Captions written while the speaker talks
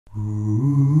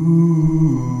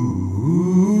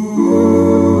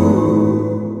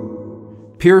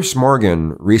Piers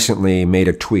Morgan recently made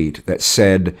a tweet that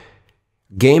said,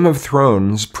 Game of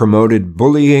Thrones promoted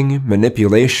bullying,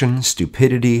 manipulation,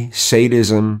 stupidity,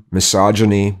 sadism,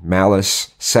 misogyny,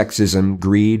 malice, sexism,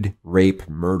 greed, rape,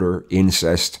 murder,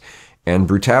 incest, and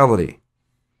brutality.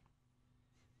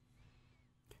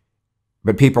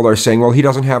 But people are saying, well, he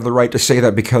doesn't have the right to say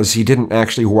that because he didn't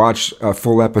actually watch a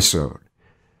full episode.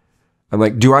 I'm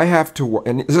like, do I have to?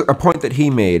 And this is a point that he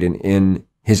made in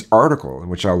his article,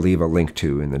 which I'll leave a link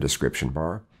to in the description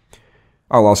bar.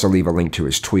 I'll also leave a link to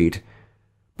his tweet.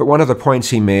 But one of the points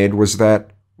he made was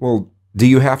that, well, do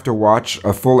you have to watch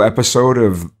a full episode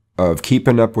of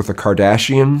Keeping Up with the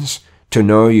Kardashians to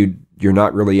know you're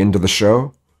not really into the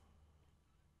show?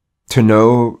 To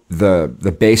know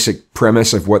the basic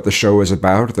premise of what the show is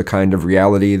about, the kind of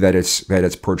reality that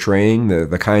it's portraying,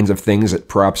 the kinds of things it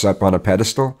props up on a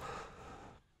pedestal?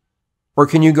 Or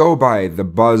can you go by the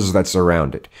buzz that's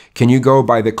around it? Can you go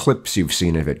by the clips you've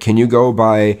seen of it? Can you go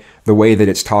by the way that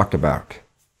it's talked about?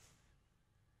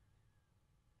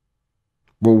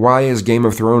 Well, why is Game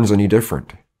of Thrones any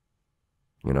different?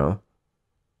 You know?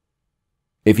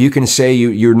 If you can say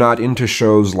you're not into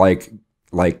shows like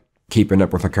Keeping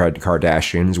Up with the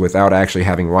Kardashians without actually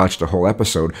having watched a whole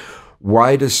episode,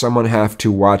 why does someone have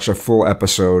to watch a full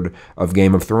episode of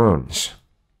Game of Thrones?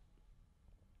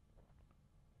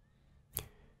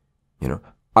 You know,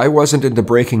 I wasn't into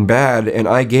Breaking Bad, and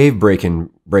I gave Breaking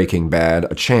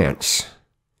Bad a chance.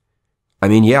 I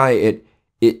mean, yeah,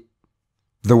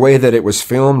 the way that it was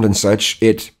filmed and such,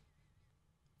 it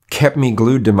kept me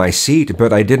glued to my seat,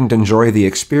 but I didn't enjoy the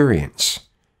experience.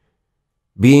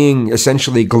 Being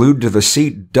essentially glued to the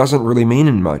seat doesn't really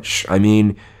mean much. I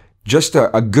mean, just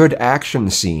a good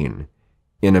action scene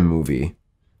in a movie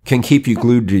can keep you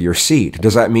glued to your seat.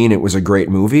 Does that mean it was a great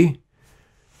movie?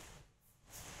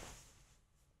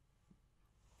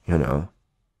 You know.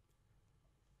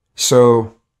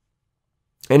 So,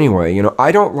 anyway, you know,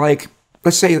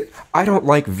 let's say I don't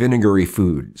like vinegary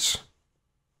foods.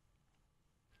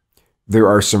 There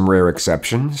are some rare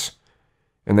exceptions,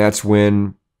 and that's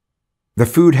when the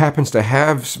food happens to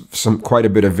have quite a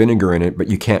bit of vinegar in it, but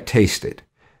you can't taste it.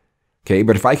 Okay,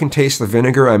 but if I can taste the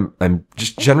vinegar, I'm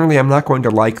not going to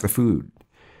like the food.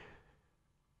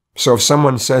 So if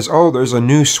someone says, "Oh, there's a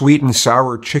new sweet and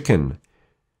sour chicken,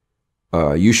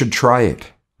 you should try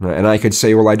it," and I could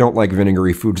say, "Well, I don't like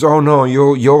vinegary foods." "Oh no,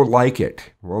 you'll like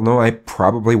it." Well, no, I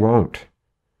probably won't.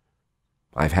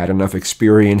 I've had enough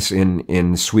experience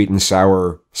in sweet and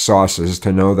sour sauces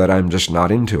to know that I'm just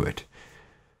not into it.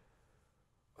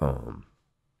 You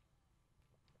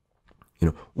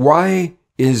know, why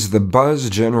is the buzz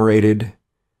generated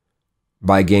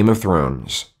by Game of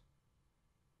Thrones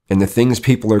and the things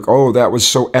people are, oh, that was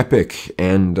so epic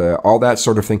and all that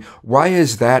sort of thing, why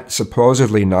is that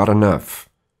supposedly not enough?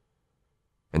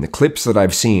 And the clips that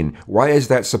I've seen, why is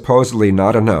that supposedly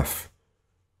not enough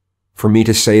for me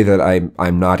to say that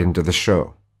I'm not into the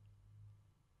show?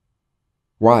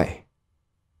 Why?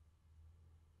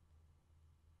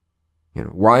 You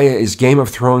know, why is Game of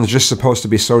Thrones just supposed to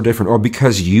be so different? Oh,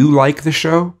 because you like the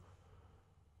show?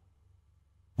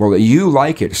 Well, you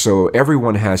like it, so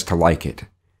everyone has to like it.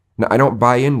 Now, I don't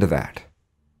buy into that.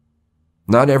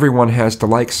 Not everyone has to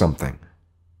like something.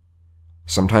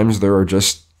 Sometimes there are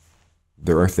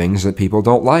things that people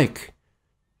don't like.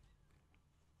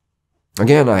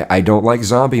 Again, I don't like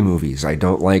zombie movies. I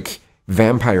don't like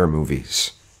vampire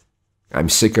movies. I'm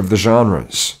sick of the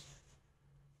genres.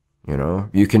 You know,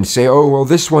 you can say, oh, well,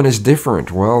 this one is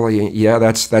different. Well, yeah,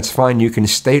 that's fine. You can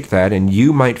state that, and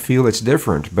you might feel it's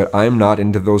different, but I'm not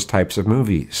into those types of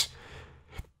movies.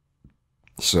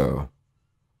 So,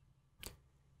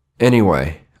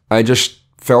 anyway, I just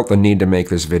felt the need to make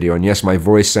this video. And yes, my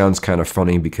voice sounds kind of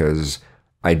funny because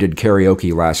I did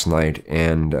karaoke last night,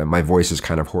 and my voice is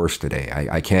kind of hoarse today.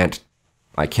 I can't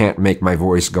make my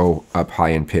voice go up high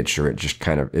in pitch, or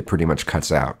it pretty much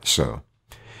cuts out. So,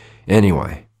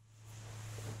 anyway.